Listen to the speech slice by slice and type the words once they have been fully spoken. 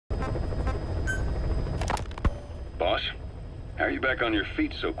boss. How are you back on your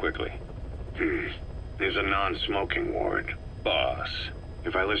feet so quickly? There's a non-smoking ward. Boss.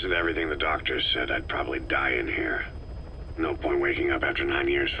 If I listened to everything the doctors said, I'd probably die in here. No point waking up after 9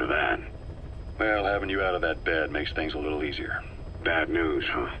 years for that. Well, having you out of that bed makes things a little easier. Bad news,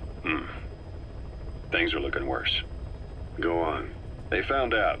 huh? Things are looking worse. Go on. They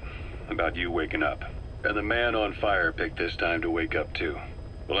found out about you waking up, and the man on fire picked this time to wake up too.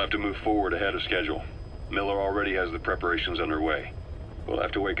 We'll have to move forward ahead of schedule. Miller already has the preparations underway. We'll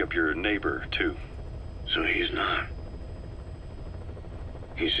have to wake up your neighbor too. So he's not.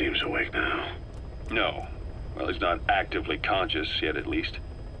 He seems awake now. No. Well, he's not actively conscious yet, at least.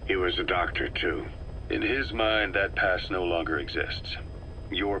 He was a doctor too. In his mind, that past no longer exists.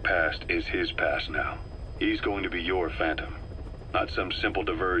 Your past is his past now. He's going to be your phantom, not some simple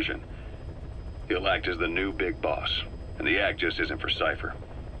diversion. He'll act as the new big boss, and the act just isn't for Cypher.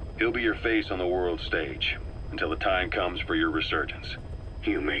 He'll be your face on the world stage, until the time comes for your resurgence.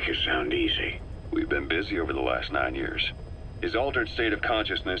 You make it sound easy. We've been busy over the last 9 years. His altered state of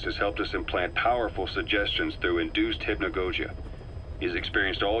consciousness has helped us implant powerful suggestions through induced hypnagogia. He's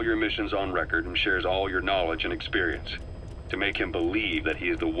experienced all your missions on record and shares all your knowledge and experience to make him believe that he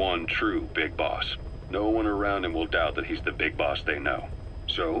is the one true big boss. No one around him will doubt that he's the big boss they know.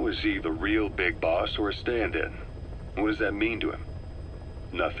 So, is he the real big boss or a stand-in? What does that mean to him?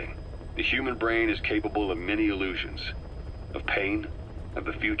 Nothing. The human brain is capable of many illusions. Of pain, of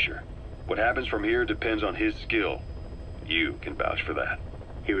the future. What happens from here depends on his skill. You can vouch for that.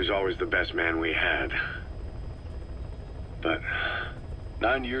 He was always the best man we had. But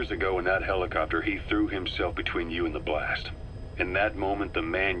 9 years ago in that helicopter, he threw himself between you and the blast. In that moment, the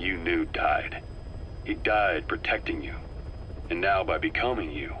man you knew died. He died protecting you. And now, by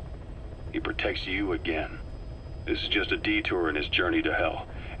becoming you, he protects you again. This is just a detour in his journey to hell.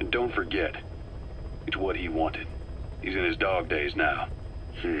 And don't forget, it's what he wanted. He's in his dog days now.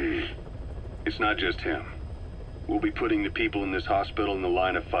 It's not just him. We'll be putting the people in this hospital in the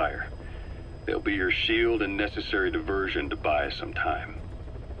line of fire. They'll be your shield and necessary diversion to buy us some time.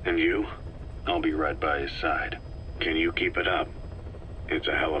 And you? I'll be right by his side. Can you keep it up? It's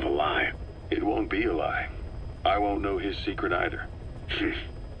a hell of a lie. It won't be a lie. I won't know his secret either.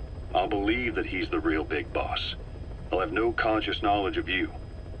 I'll believe that he's the real big boss. I'll have no conscious knowledge of you.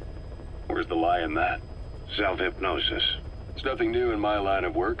 Where's the lie in that? Self-hypnosis. It's nothing new in my line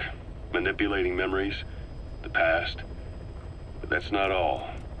of work. Manipulating memories, the past. But that's not all.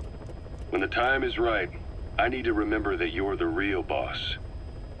 When the time is right, I need to remember that you're the real boss.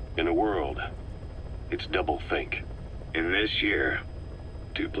 In a world, it's doublethink. In this year,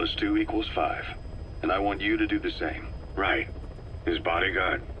 2 + 2 = 5. And I want you to do the same. Right. His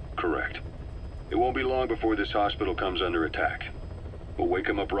bodyguard? Correct. It won't be long before this hospital comes under attack. We'll wake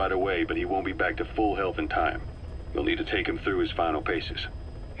him up right away, but he won't be back to full health in time. You'll need to take him through his final paces.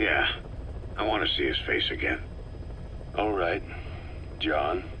 Yeah. I want to see his face again. All right,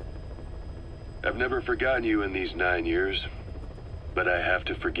 John. I've never forgotten you in these 9 years, but I have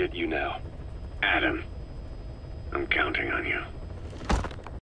to forget you now. Adam, I'm counting on you.